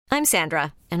I'm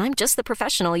Sandra, and I'm just the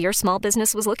professional your small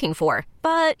business was looking for.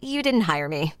 But you didn't hire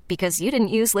me because you didn't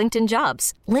use LinkedIn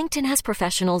Jobs. LinkedIn has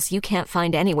professionals you can't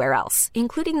find anywhere else,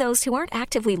 including those who aren't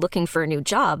actively looking for a new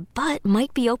job, but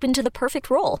might be open to the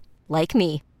perfect role, like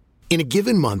me. In a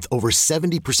given month, over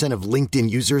 70% of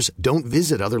LinkedIn users don't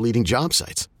visit other leading job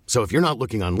sites. So if you're not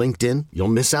looking on LinkedIn, you'll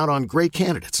miss out on great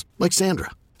candidates like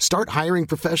Sandra. Start hiring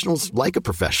professionals like a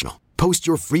professional. Post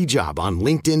your free job on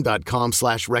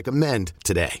linkedin.com/recommend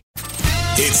today.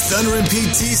 It's Thunder and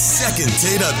PT's second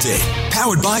date update,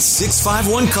 powered by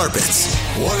 651 Carpets.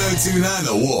 1029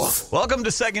 The Wolf. Welcome to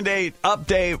Second Date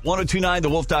Update,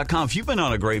 1029thewolf.com. If you've been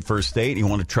on a great first date and you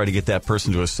want to try to get that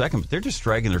person to a second, but they're just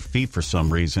dragging their feet for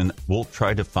some reason, we'll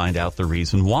try to find out the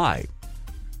reason why.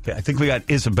 Okay, I think we got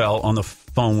Isabelle on the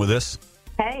phone with us.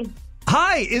 Hey.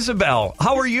 Hi, Isabelle.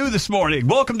 How are you this morning?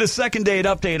 Welcome to Second Date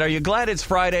Update. Are you glad it's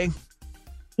Friday?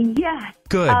 Yeah.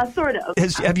 Good. Sort of.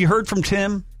 Have you heard from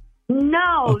Tim?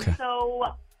 No. Okay. So,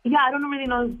 yeah, I don't really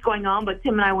know what's going on, but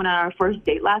Tim and I went on our first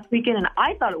date last weekend, and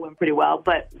I thought it went pretty well,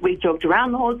 but we joked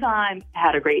around the whole time,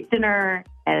 had a great dinner,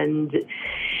 and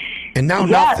now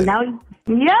nothing. Now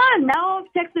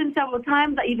I've texted him several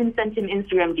times. I even sent him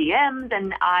Instagram DMs,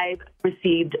 and I've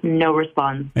received no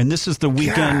response. And this is the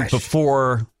weekend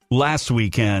before last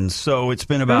weekend, so it's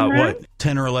been about,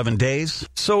 10 or 11 days?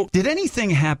 So did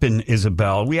anything happen,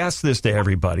 Isabelle? We asked this to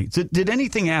everybody. Did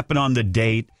anything happen on the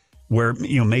date where,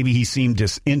 maybe he seemed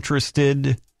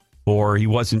disinterested, or he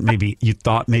wasn't, maybe you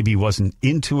thought maybe he wasn't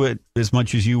into it as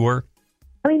much as you were?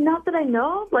 I mean, not that I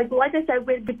know. Like I said,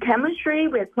 we had good chemistry.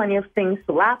 We had plenty of things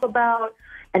to laugh about.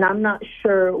 And I'm not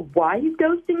sure why he's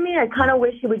ghosting me. I kind of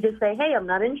wish he would just say, hey, I'm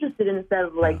not interested, instead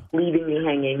of, leaving me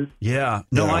hanging. Yeah.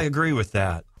 No, I agree with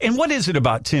that. And what is it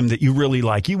about Tim that you really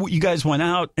like? You guys went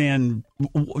out and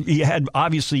you had,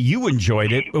 obviously, you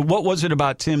enjoyed it. What was it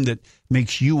about Tim that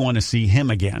makes you want to see him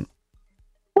again?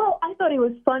 Well, I thought he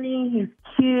was funny. He's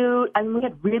cute. I mean, we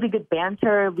had really good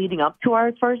banter leading up to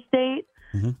our first date.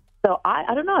 Mm-hmm. So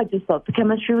I don't know. I just thought the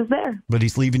chemistry was there. But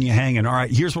he's leaving you hanging. All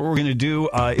right, here's what we're going to do.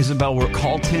 Isabelle, we'll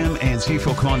call Tim and see if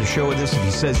he'll come on the show with us. If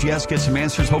he says yes, get some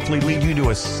answers, hopefully lead you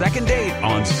to a second date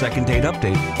on Second Date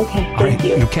Update. Okay, thank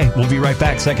you. Okay, we'll be right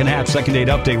back. Second half, Second Date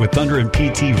Update with Thunder and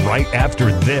PT right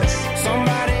after this.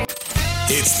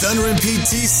 It's Thunder and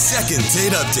PT's second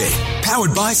date update,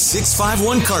 powered by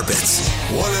 651 Carpets.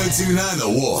 1029 The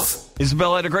Wolf.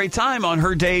 Isabelle had a great time on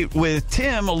her date with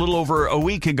Tim a little over a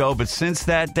week ago, but since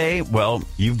that day, well,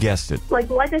 you've guessed it.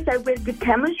 Like I said, we had good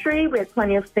chemistry. We had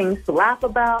plenty of things to laugh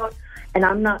about, and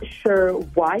I'm not sure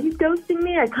why he's ghosting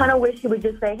me. I kind of wish he would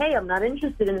just say, hey, I'm not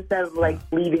interested, instead of,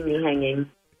 leaving me hanging.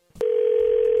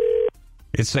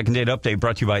 It's Second Date Update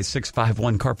brought to you by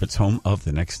 651 Carpets, home of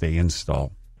the next day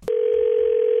install.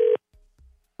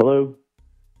 Hello.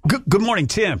 Good morning,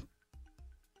 Tim.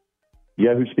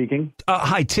 Yeah, who's speaking?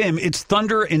 Hi, Tim. It's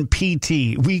Thunder and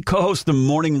PT. We co-host the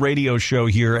morning radio show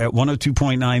here at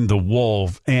 102.9 The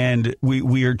Wolf, and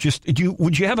we are just.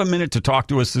 Would you have a minute to talk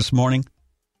to us this morning?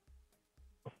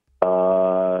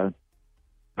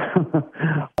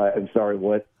 I'm sorry.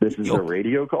 What? This is a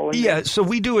radio calling? Yeah. So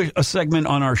we do a segment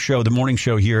on our show, the morning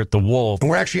show here at The Wolf. And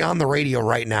we're actually on the radio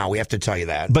right now. We have to tell you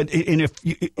that. But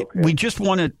we just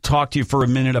want to talk to you for a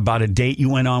minute about a date you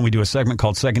went on. We do a segment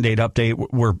called Second Date Update,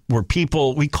 where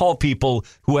we call people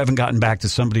who haven't gotten back to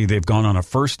somebody they've gone on a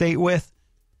first date with,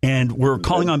 and we're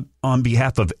calling on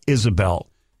behalf of Isabelle.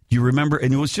 You remember?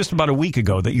 And it was just about a week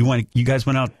ago that you guys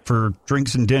went out for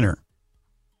drinks and dinner.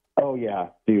 Oh yeah,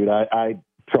 dude. I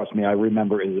trust me. I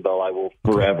remember Isabelle. I will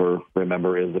forever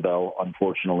remember Isabelle.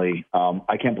 Unfortunately,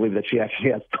 I can't believe that she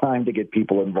actually has time to get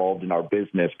people involved in our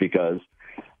business because,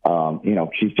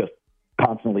 she's just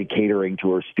constantly catering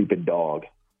to her stupid dog.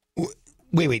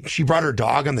 Wait. She brought her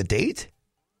dog on the date?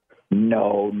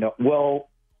 No. Well,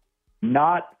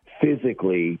 not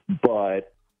physically,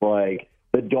 but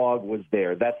the dog was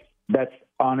there. That's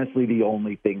honestly the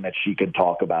only thing that she could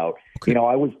talk about. Okay.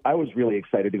 I was really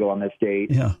excited to go on this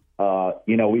date. Yeah.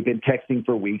 We've been texting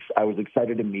for weeks. I was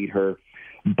excited to meet her,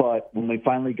 but when we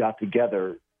finally got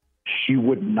together, she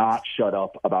would not shut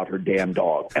up about her damn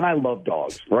dog. And I love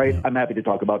dogs, right? Yeah. I'm happy to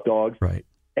talk about dogs. Right.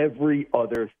 Every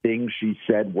other thing she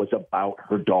said was about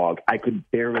her dog. I could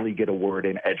barely get a word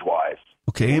in edgewise.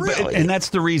 Okay. Really? And that's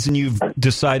the reason you've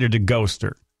decided to ghost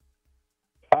her.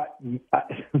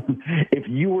 If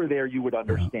you were there, you would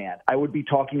understand. I would be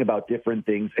talking about different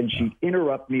things, and she'd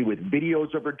interrupt me with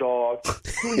videos of her dog,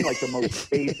 doing the most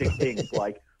basic things,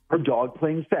 like her dog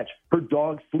playing fetch, her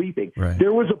dog sleeping. Right.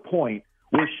 There was a point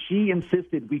where she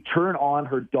insisted we turn on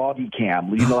her doggy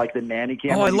cam, like the nanny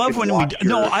cam. Oh, I love when we.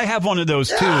 No, I have one of those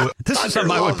too. This is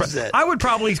something I would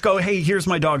probably go. Hey, here's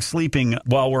my dog sleeping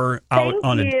while we're out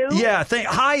on it. Yeah.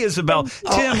 Hi, Isabelle.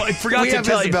 Tim, I forgot to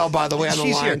tell Isabelle, by the way, on the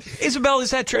line. Here. Isabelle,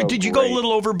 is that true? Did you go a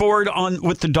little overboard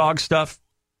with the dog stuff?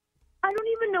 I don't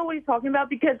even know what he's talking about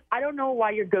because I don't know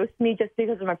why you're ghosting me just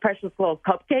because of my precious little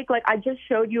Cupcake. Like, I just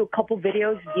showed you a couple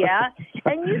videos,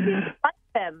 and you seem to like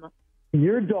them.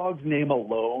 Your dog's name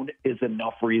alone is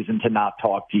enough reason to not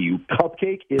talk to you.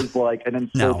 Cupcake is like an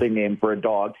insulting name for a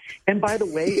dog. And by the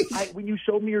way, when you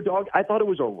showed me your dog, I thought it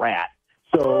was a rat.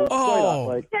 So,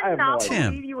 I cannot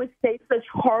believe you would say such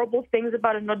horrible things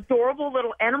about an adorable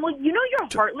little animal. You know you're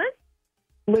heartless.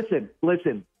 Listen.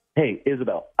 Hey,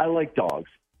 Isabelle, I like dogs.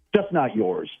 Just not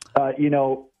yours.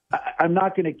 I'm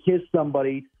not going to kiss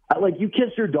somebody. You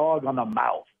kiss your dog on the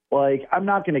mouth. I'm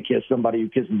not going to kiss somebody who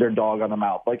kisses their dog on the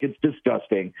mouth. It's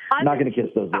disgusting. I'm not going to kiss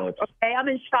those lips. Okay, I'm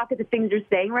in shock at the things you're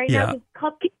saying right now. Because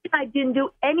Cupcake and I didn't do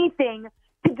anything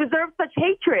to deserve such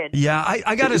hatred. Yeah,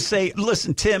 I got to say,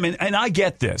 listen, Tim, and I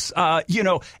get this.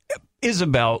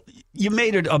 Isabelle, you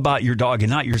made it about your dog and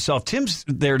not yourself. Tim's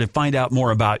there to find out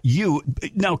more about you.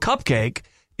 Now, Cupcake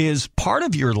is part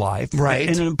of your life, right?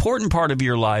 And an important part of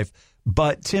your life,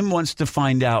 but Tim wants to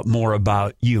find out more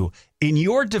about you. In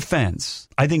your defense,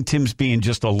 I think Tim's being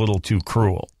just a little too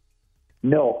cruel.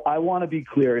 No, I want to be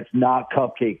clear. It's not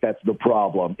Cupcake that's the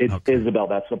problem. It's Isabelle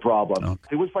that's the problem. Okay.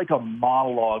 It was like a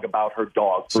monologue about her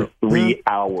dog for 3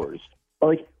 hours.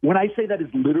 When I say that is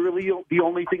literally the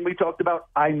only thing we talked about,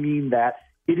 I mean that.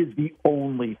 It is the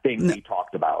only thing we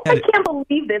talked about. I can't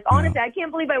believe this. Honestly, I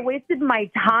can't believe I wasted my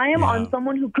time on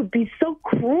someone who could be so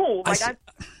cruel. What?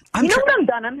 I'm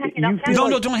done. I'm hanging up.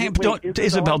 No, don't hang up.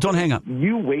 Isabelle, don't hang up.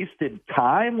 You wasted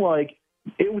time?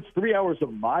 It was 3 hours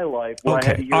of my life where I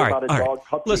had to hear about a dog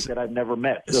Cupcake that I've never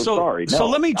met. So sorry. No, so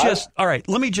let me just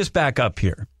back up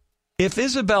here. If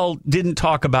Isabelle didn't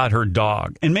talk about her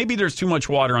dog, and maybe there's too much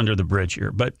water under the bridge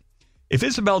here, but if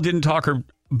Isabelle didn't talk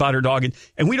about her dog,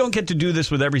 and we don't get to do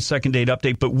this with every second date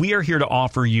update, but we are here to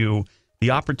offer you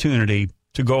the opportunity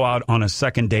to go out on a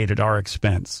second date at our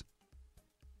expense.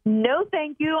 No,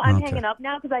 thank you. I'm hanging up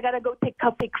now because I got to go take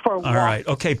Cupcake for a walk. All right.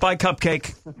 Okay. Bye,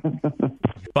 Cupcake.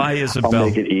 Bye, Isabelle. I'll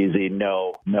make it easy.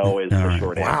 No is the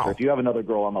short answer. If you have another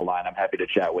girl on the line, I'm happy to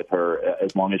chat with her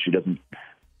as long as she doesn't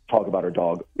talk about her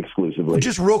dog exclusively.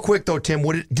 Just real quick, though, Tim,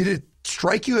 did it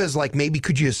strike you as maybe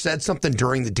could you have said something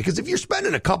during the day? Because if you're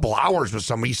spending a couple hours with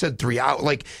somebody, you said 3 hours,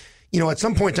 at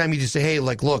some point in time, you just say, hey,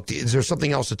 look, is there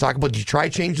something else to talk about? Did you try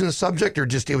changing the subject or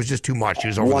it was just too much? It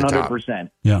was over 100%. The top?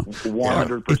 Yeah.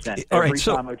 100%. Every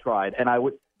time I tried. And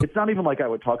it's not even like I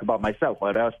would talk about myself.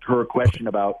 I'd ask her a question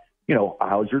about,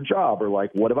 how's your job? Or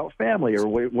what about family? Or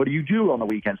what do you do on the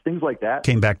weekends? Things like that.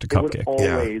 Came back to Cupcake. It would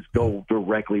always go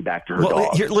directly back to her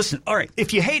dog. Here, listen, all right.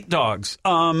 If you hate dogs,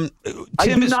 Tim I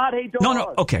do not hate dogs.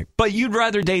 No, okay. But you'd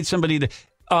rather date somebody that...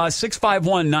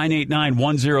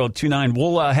 651-989-1029.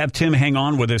 We'll have Tim hang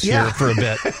on with us here for a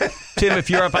bit. Tim, if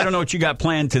you're up, I don't know what you got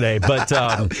planned today, but...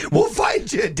 we'll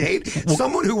find you a date.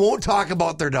 Someone who won't talk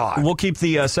about their dog. We'll keep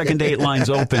the second date lines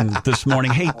open this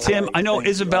morning. Hey, Tim, I know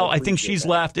Isabelle, I think she's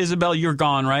left. Isabelle, you're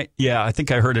gone, right? Yeah, I think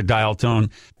I heard a dial tone.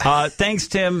 Thanks,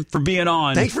 Tim, for being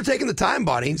on. Thanks for taking the time,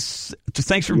 buddy.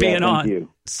 Thanks for being on. You.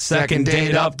 Second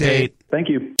date update. Thank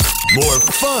you. More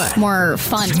fun. More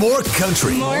fun. More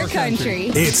country. More country.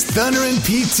 It's Thunder and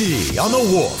PT on the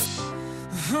Wolf.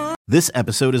 This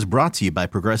episode is brought to you by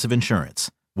Progressive Insurance.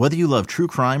 Whether you love true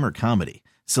crime or comedy,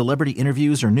 celebrity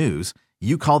interviews or news,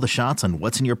 you call the shots on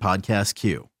what's in your podcast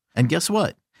queue. And guess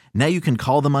what? Now you can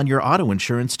call them on your auto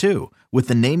insurance too with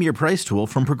the Name Your Price tool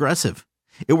from Progressive.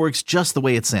 It works just the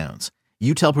way it sounds.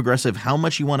 You tell Progressive how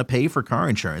much you want to pay for car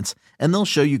insurance, and they'll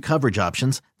show you coverage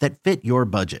options that fit your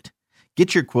budget.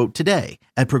 Get your quote today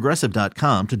at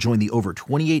Progressive.com to join the over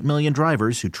 28 million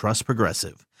drivers who trust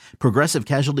Progressive. Progressive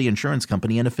Casualty Insurance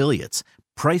Company and Affiliates.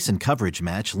 Price and coverage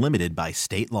match limited by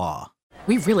state law.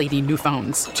 We really need new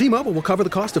phones. T-Mobile will cover the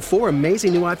cost of 4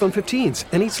 amazing new iPhone 15s,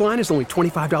 and each line is only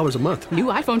 $25 a month. New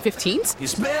iPhone 15s?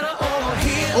 It's better over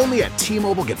here. Only at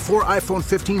T-Mobile, get 4 iPhone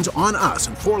 15s on us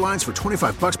and 4 lines for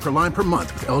 $25 per line per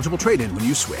month with eligible trade-in when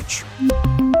you switch.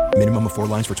 Minimum of 4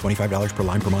 lines for $25 per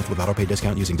line per month with autopay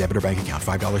discount using debit or bank account.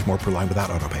 $5 more per line without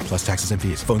autopay, plus taxes and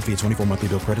fees. Phone fee at 24 monthly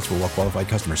bill credits for well-qualified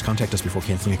customers. Contact us before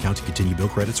canceling account to continue bill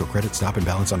credits or credit stop and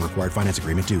balance on required finance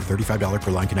agreement due. $35 per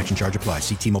line connection charge applies.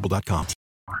 See T-Mobile.com.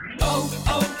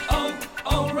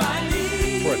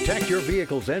 O'Reilly. For a Protect your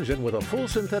vehicle's engine with a full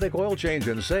synthetic oil change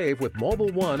and save with Mobile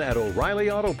One at O'Reilly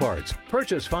Auto Parts.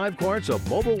 Purchase 5 quarts of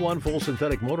Mobile One full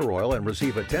synthetic motor oil and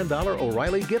receive a $10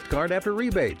 O'Reilly gift card after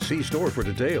rebate. See store for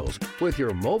details. With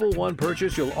your Mobile One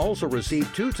purchase, you'll also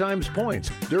receive 2 times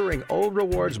points during O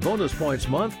Rewards Bonus Points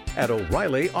Month at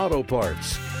O'Reilly Auto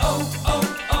Parts.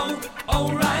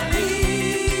 O'Reilly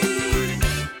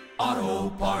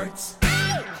Auto Parts.